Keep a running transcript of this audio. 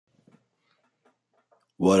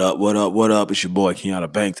What up, what up, what up? It's your boy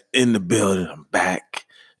Kenyatta Banks in the building. I'm back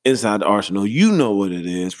inside the Arsenal. You know what it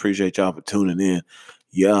is. Appreciate y'all for tuning in.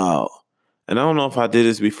 Yo. And I don't know if I did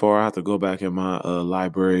this before. I have to go back in my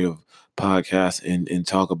library of podcasts and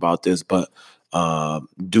talk about this. But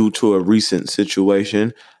due to a recent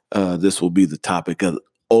situation, this will be the topic of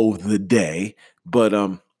the day.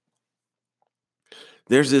 But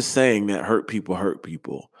there's this saying that hurt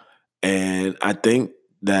people. And I think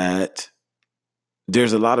that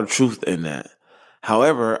there's a lot of truth in that.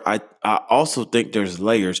 However, I also think there's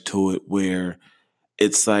layers to it where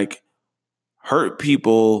it's like hurt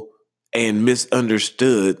people and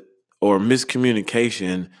misunderstood or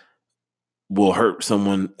miscommunication will hurt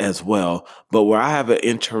someone as well. But where I have an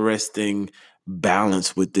interesting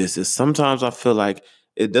balance with this is sometimes I feel like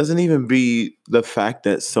it doesn't even be the fact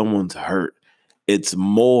that someone's hurt. It's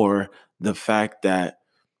more the fact that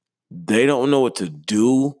they don't know what to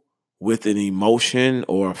do with an emotion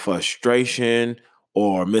or frustration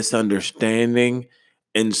or misunderstanding.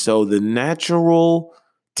 And so the natural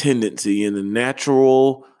tendency and the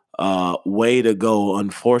natural way to go,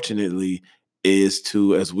 unfortunately, is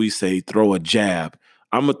to, as we say, throw a jab.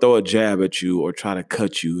 I'm going to throw a jab at you or try to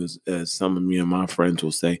cut you, as some of me and my friends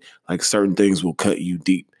will say, like certain things will cut you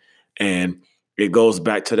deep. And it goes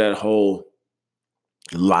back to that whole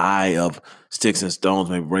lie of sticks and stones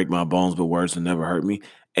may break my bones, but words will never hurt me.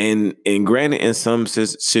 And granted, in some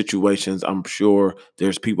situations, I'm sure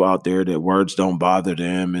there's people out there that words don't bother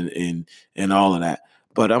them and all of that.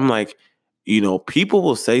 But I'm like, people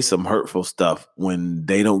will say some hurtful stuff when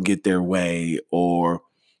they don't get their way or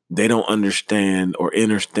they don't understand or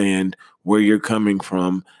understand where you're coming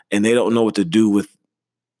from, and they don't know what to do with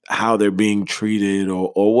how they're being treated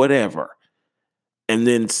or whatever. And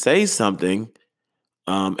then say something.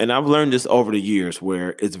 And I've learned this over the years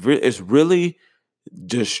where it's really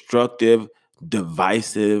destructive,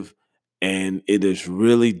 divisive, and it is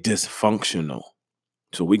really dysfunctional.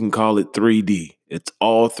 So we can call it 3D. It's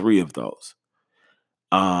all three of those.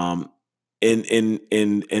 And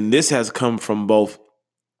this has come from both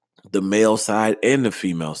the male side and the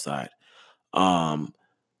female side.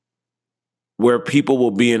 Where people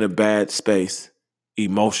will be in a bad space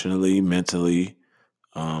emotionally, mentally,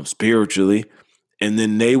 spiritually, and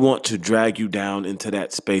then they want to drag you down into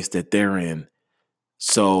that space that they're in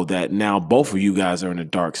so that now both of you guys are in a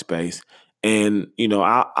dark space. And,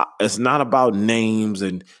 it's not about names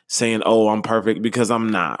and saying, oh, I'm perfect, because I'm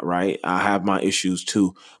not, right? I have my issues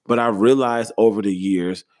too. But I realized over the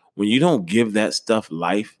years, when you don't give that stuff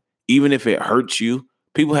life, even if it hurts you,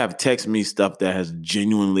 people have texted me stuff that has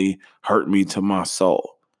genuinely hurt me to my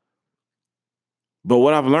soul. But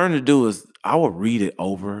what I've learned to do is I will read it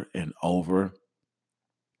over and over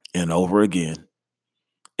and over again,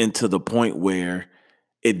 and to the point where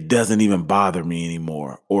it doesn't even bother me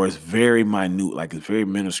anymore, or it's very minute, like it's very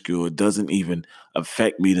minuscule. It doesn't even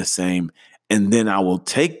affect me the same. And then I will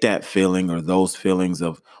take that feeling or those feelings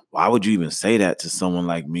of, why would you even say that to someone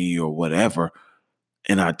like me or whatever?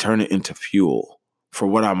 And I turn it into fuel for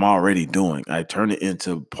what I'm already doing. I turn it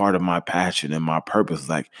into part of my passion and my purpose.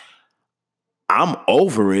 Like, I'm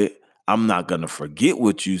over it. I'm not going to forget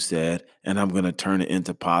what you said, and I'm going to turn it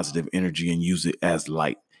into positive energy and use it as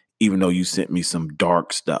light, even though you sent me some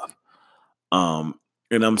dark stuff. And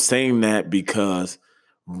I'm saying that because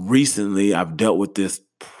recently I've dealt with this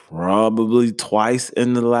probably twice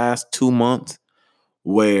in the last 2 months,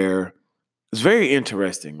 where it's very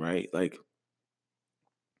interesting, right? Like,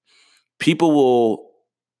 people will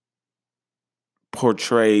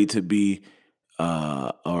portray to be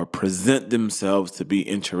or present themselves to be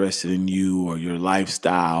interested in you or your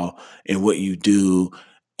lifestyle and what you do,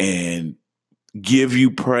 and give you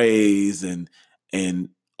praise and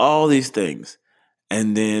all these things.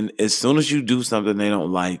 And then as soon as you do something they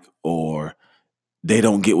don't like or they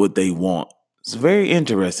don't get what they want, it's very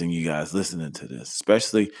interesting, you guys, listening to this,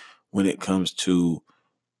 especially when it comes to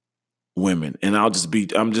women. And I'm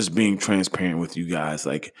just being transparent with you guys.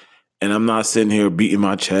 Like, and I'm not sitting here beating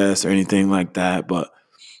my chest or anything like that, but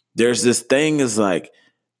there's this thing is like,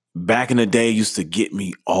 back in the day used to get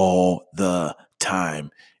me all the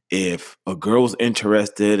time. If a girl was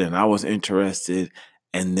interested and I was interested,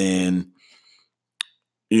 and then,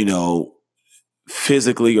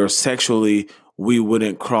 physically or sexually, we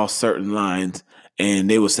wouldn't cross certain lines, and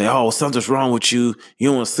they would say, oh, something's wrong with you. You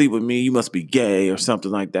don't want to sleep with me. You must be gay or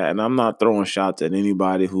something like that. And I'm not throwing shots at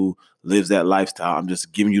anybody who lives that lifestyle. I'm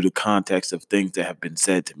just giving you the context of things that have been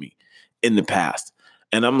said to me in the past.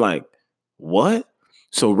 And I'm like, what?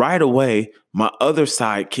 So right away, my other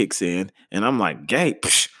side kicks in, and I'm like, gay,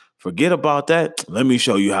 forget about that. Let me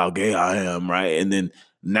show you how gay I am, right? And then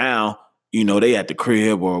now they at the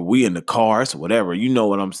crib or we in the cars, whatever. You know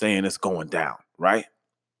what I'm saying? It's going down, right?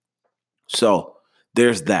 So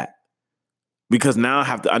there's that. Because now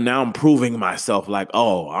I'm proving myself like,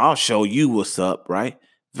 oh, I'll show you what's up, right?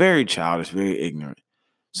 Very childish, very ignorant.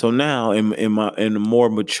 So now in a more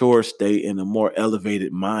mature state, in a more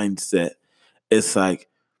elevated mindset, it's like,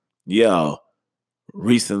 yo,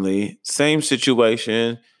 recently, same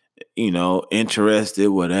situation, interested,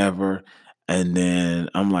 whatever. And then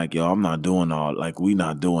I'm like, yo, I'm not doing like, we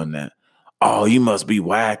not doing that. Oh, you must be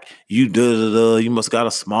whack. You you must got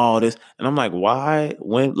a small this. And I'm like, why?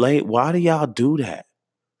 Why do y'all do that?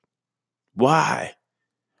 Why?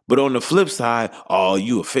 But on the flip side, oh,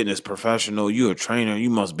 you a fitness professional, you a trainer, you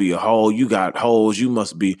must be a hoe, you got hoes, you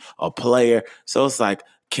must be a player. So it's like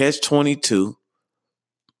catch 22.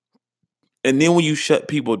 And then when you shut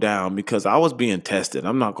people down, because I was being tested,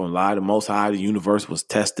 I'm not gonna lie, the Most High, the universe was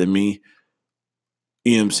testing me,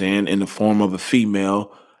 you know what I'm saying, in the form of a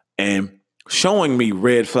female and showing me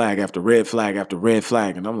red flag after red flag after red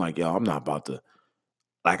flag. And I'm like, yo, I'm not about to,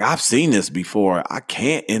 like, I've seen this before. I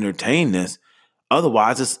can't entertain this.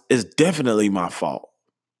 Otherwise, it's definitely my fault.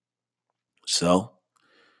 So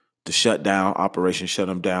the shutdown, Operation Shut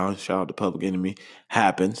Them Down, shout out to Public Enemy,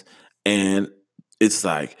 happens. And it's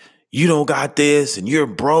like, you don't got this and you're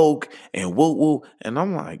broke and woo woo. And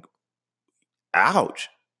I'm like, ouch.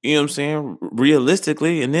 You know what I'm saying?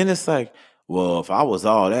 Realistically. And then it's like, well, if I was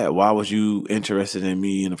all that, why was you interested in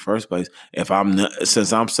me in the first place? If I'm not,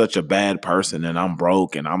 since I'm such a bad person and I'm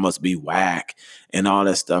broke and I must be whack and all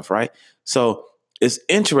that stuff, right? So it's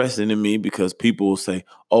interesting to me because people will say,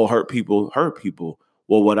 oh, hurt people hurt people.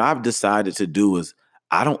 Well, what I've decided to do is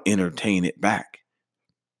I don't entertain it back.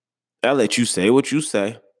 I let you say what you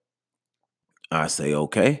say. I say,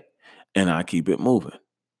 okay, and I keep it moving.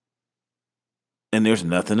 And there's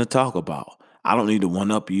nothing to talk about. I don't need to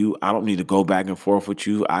one up you. I don't need to go back and forth with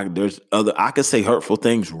you. I could say hurtful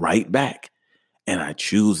things right back, and I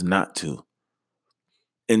choose not to.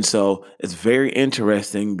 And so it's very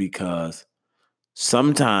interesting because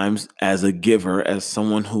sometimes as a giver, as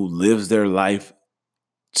someone who lives their life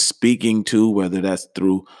speaking to, whether that's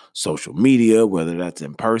through social media, whether that's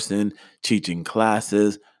in person, teaching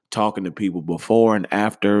classes, talking to people before and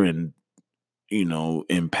after, and,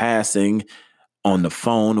 in passing on the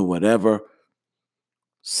phone or whatever.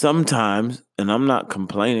 Sometimes, and I'm not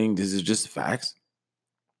complaining, this is just facts.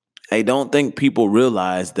 I don't think people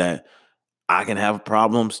realize that I can have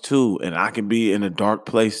problems too, and I can be in a dark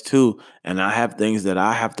place too, and I have things that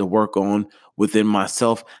I have to work on within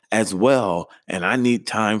myself as well, and I need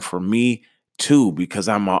time for me too because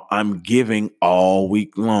I'm giving all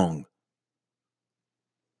week long.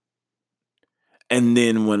 And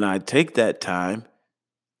then when I take that time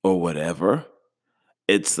or whatever,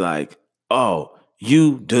 it's like, oh,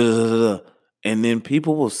 you da da da. And then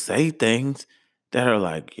people will say things that are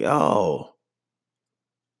like, yo,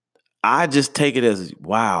 I just take it as,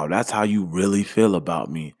 wow, that's how you really feel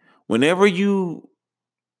about me. Whenever you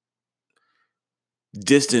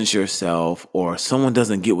distance yourself or someone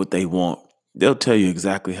doesn't get what they want, they'll tell you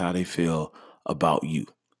exactly how they feel about you.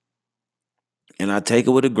 And I take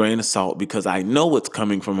it with a grain of salt because I know it's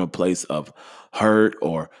coming from a place of hurt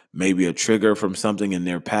or maybe a trigger from something in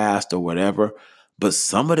their past or whatever. But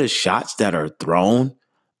some of the shots that are thrown,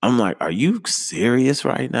 I'm like, are you serious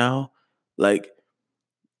right now? Like,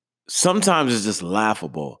 sometimes it's just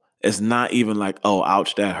laughable. It's not even like, oh,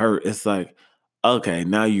 ouch, that hurt. It's like, okay,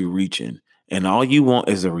 now you're reaching. And all you want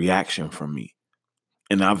is a reaction from me.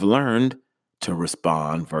 And I've learned to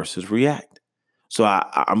respond versus react. So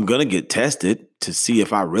I'm going to get tested to see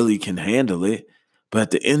if I really can handle it. But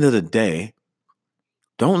at the end of the day,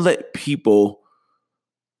 don't let people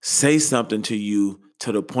say something to you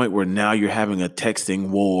to the point where now you're having a texting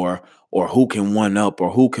war or who can one up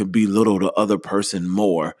or who can belittle the other person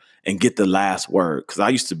more and get the last word. Because I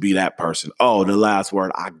used to be that person. Oh, the last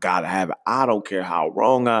word, I got to have it. I don't care how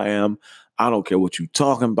wrong I am. I don't care what you're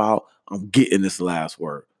talking about. I'm getting this last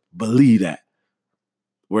word. Believe that.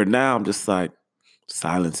 Where now I'm just like,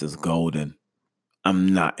 silence is golden.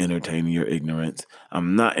 I'm not entertaining your ignorance.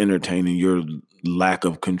 I'm not entertaining your lack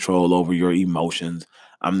of control over your emotions.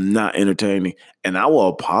 I'm not entertaining, and I will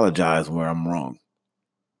apologize where I'm wrong.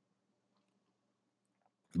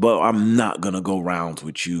 But I'm not gonna go rounds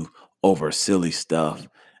with you over silly stuff.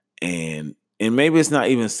 And maybe it's not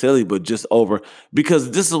even silly, but just over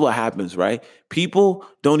because this is what happens, right? People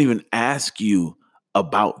don't even ask you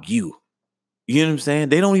about you. You know what I'm saying?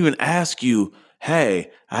 They don't even ask you,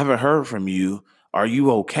 hey, I haven't heard from you. Are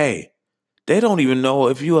you okay? They don't even know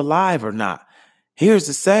if you're alive or not. Here's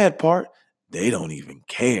the sad part. They don't even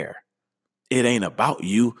care. It ain't about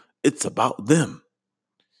you. It's about them.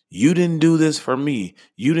 You didn't do this for me.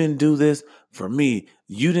 You didn't do this for me.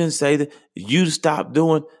 You didn't say that. You stopped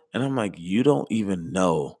doing. And I'm like, you don't even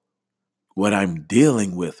know what I'm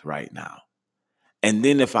dealing with right now. And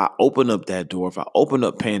then if I open up that door, if I open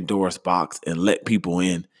up Pandora's box and let people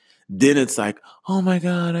in, then it's like, oh my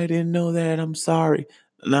God, I didn't know that. I'm sorry.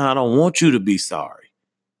 No, I don't want you to be sorry.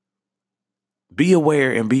 Be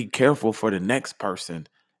aware and be careful for the next person.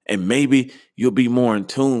 And maybe you'll be more in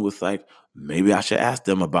tune with like, maybe I should ask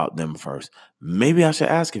them about them first. Maybe I should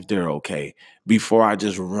ask if they're okay before I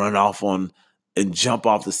just run off on and jump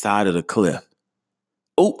off the side of the cliff.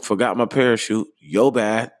 Oh, forgot my parachute. Yo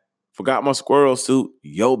bad. Forgot my squirrel suit.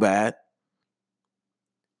 Yo bad.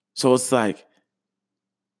 So it's like,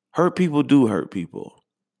 hurt people do hurt people.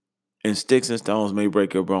 And sticks and stones may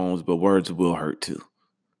break your bones, but words will hurt too.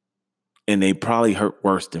 And they probably hurt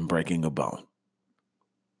worse than breaking a bone.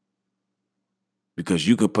 Because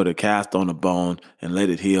you could put a cast on a bone and let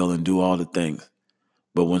it heal and do all the things.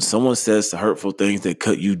 But when someone says hurtful things that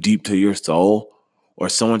cut you deep to your soul, or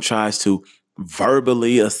someone tries to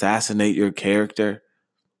verbally assassinate your character,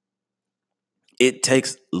 it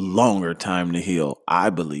takes longer time to heal, I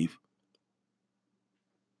believe,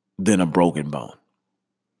 than a broken bone.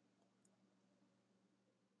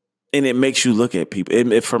 And it makes you look at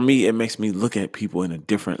people. For me, it makes me look at people in a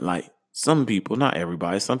different light. Some people, not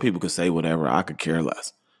everybody, some people could say whatever. I could care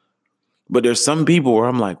less. But there's some people where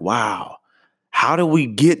I'm like, wow, how do we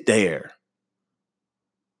get there?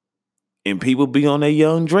 And people be on their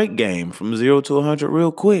young Drake game from 0 to 100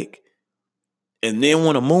 real quick. And then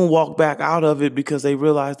want to moonwalk back out of it because they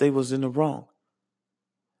realized they was in the wrong.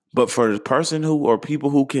 But for the person who, or people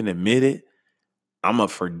who can admit it, I'm a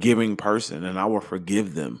forgiving person and I will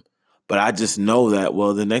forgive them. But I just know that,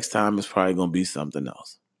 well, the next time it's probably going to be something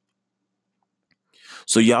else.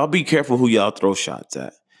 So y'all be careful who y'all throw shots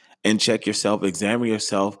at, and check yourself, examine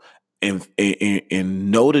yourself, and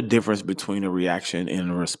know the difference between a reaction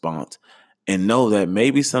and a response. And know that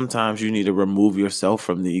maybe sometimes you need to remove yourself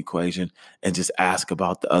from the equation and just ask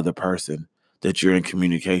about the other person that you're in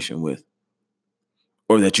communication with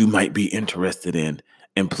or that you might be interested in.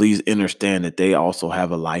 And please understand that they also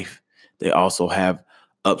have a life. They also have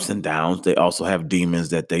ups and downs. They also have demons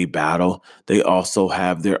that they battle. They also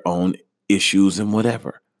have their own issues and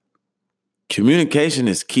whatever. Communication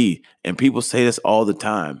is key. And people say this all the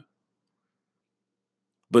time.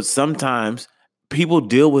 But sometimes people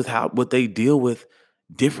deal with what they deal with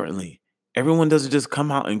differently. Everyone doesn't just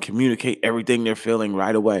come out and communicate everything they're feeling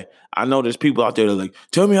right away. I know there's people out there that are like,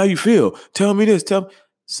 tell me how you feel. Tell me this. Tell me.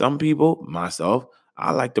 Some people, myself,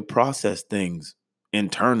 I like to process things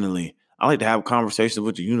internally. I like to have conversations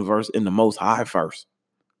with the universe in the Most High first.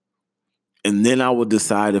 And then I will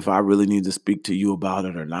decide if I really need to speak to you about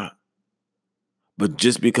it or not. But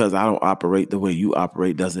just because I don't operate the way you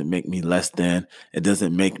operate doesn't make me less than. It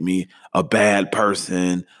doesn't make me a bad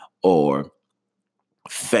person or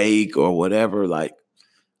fake or whatever. Like,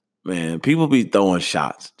 man, people be throwing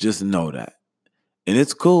shots. Just know that. And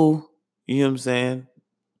it's cool. You know what I'm saying?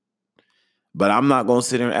 But I'm not going to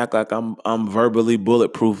sit there and act like I'm verbally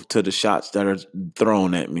bulletproof to the shots that are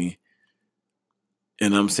thrown at me.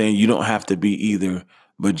 And I'm saying you don't have to be either.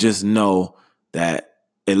 But just know that,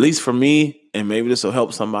 at least for me, and maybe this will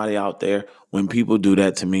help somebody out there, when people do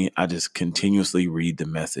that to me, I just continuously read the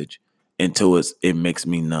message until it makes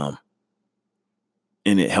me numb.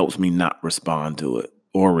 And it helps me not respond to it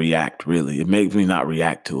or react, really. It makes me not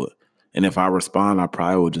react to it. And if I respond, I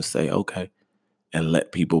probably will just say, okay, and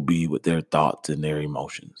let people be with their thoughts and their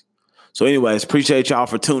emotions. So anyways, appreciate y'all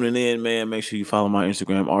for tuning in, man. Make sure you follow my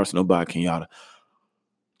Instagram, Arsenal by Kenyatta.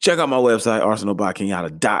 Check out my website,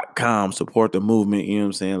 arsenalbykenyatta.com. Support the movement, you know what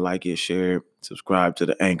I'm saying? Like it, share it, subscribe to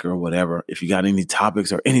the Anchor or whatever. If you got any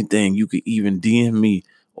topics or anything, you could even DM me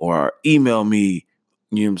or email me,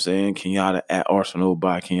 you know what I'm saying? Kenyatta at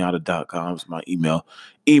arsenalbykenyatta.com is my email.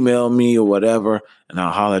 Email me or whatever, and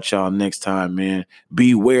I'll holler at y'all next time, man.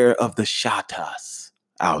 Beware of the shatas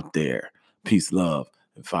out there. Peace, love,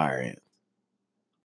 and fire ants.